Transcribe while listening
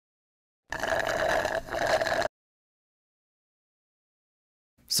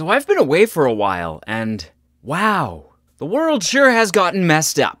So I've been away for a while, and wow, the world sure has gotten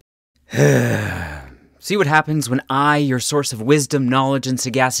messed up. See what happens when I, your source of wisdom, knowledge, and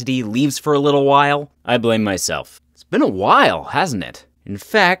sagacity, leaves for a little while? I blame myself. It's been a while, hasn't it? In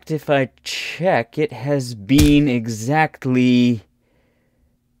fact, if I check, it has been exactly...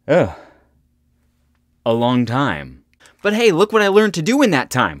 a long time. But hey, look what I learned to do in that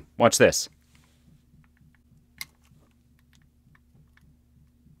time. Watch this.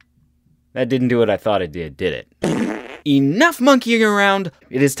 That didn't do what I thought it did it? Enough monkeying around.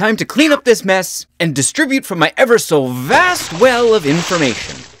 It is time to clean up this mess and distribute from my ever so vast well of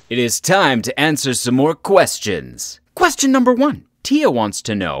information. It is time to answer some more questions. Question number 1. Tia wants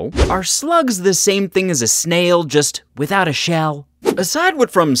to know, are slugs the same thing as a snail, just without a shell? Aside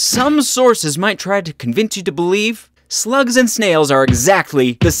what from some sources might try to convince you to believe, slugs and snails are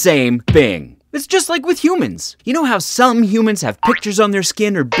exactly the same thing. It's just like with humans. You know how some humans have pictures on their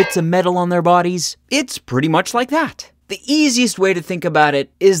skin or bits of metal on their bodies? It's pretty much like that. The easiest way to think about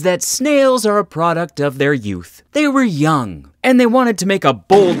it is that snails are a product of their youth. They were young, and they wanted to make a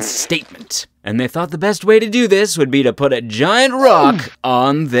bold statement. And they thought the best way to do this would be to put a giant rock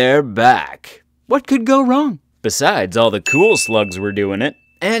on their back. What could go wrong? Besides, all the cool slugs were doing it.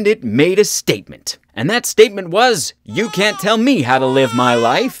 And it made a statement. And that statement was, you can't tell me how to live my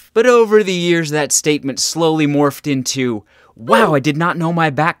life. But over the years, that statement slowly morphed into, wow, I did not know my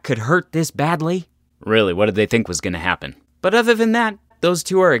back could hurt this badly. Really, what did they think was going to happen? But other than that, those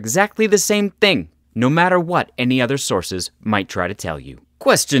two are exactly the same thing, no matter what any other sources might try to tell you.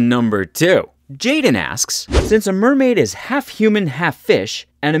 Question number 2. Jaden asks, since a mermaid is half human, half fish,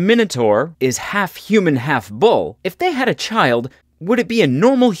 and a minotaur is half human, half bull, if they had a child, would it be a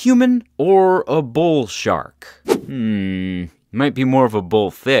normal human or a bull shark? Might be more of a bull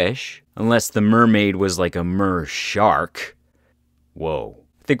fish, unless the mermaid was like a mer shark. Whoa,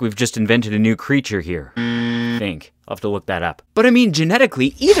 I think we've just invented a new creature here. I'll have to look that up. But I mean,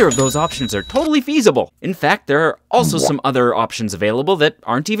 genetically, either of those options are totally feasible. In fact, there are also some other options available that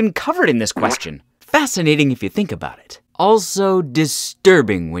aren't even covered in this question. Fascinating if you think about it. Also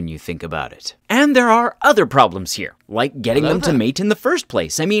disturbing when you think about it. And there are other problems here, like getting them to mate in the first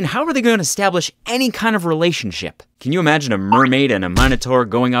place. I mean, how are they going to establish any kind of relationship? Can you imagine a mermaid and a minotaur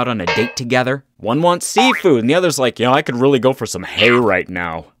going out on a date together? One wants seafood and the other's like, you know, I could really go for some hay right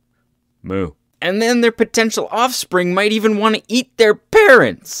now. Moo. And then their potential offspring might even want to eat their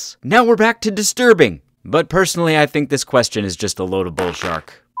parents. Now we're back to disturbing. But personally, I think this question is just a load of bull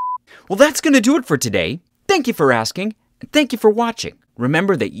shark. Well, that's going to do it for today. Thank you for asking. And thank you for watching.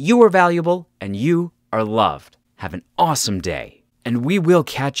 Remember that you are valuable and you are loved. Have an awesome day. And we will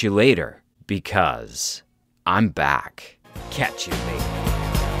catch you later because I'm back. Catch you later.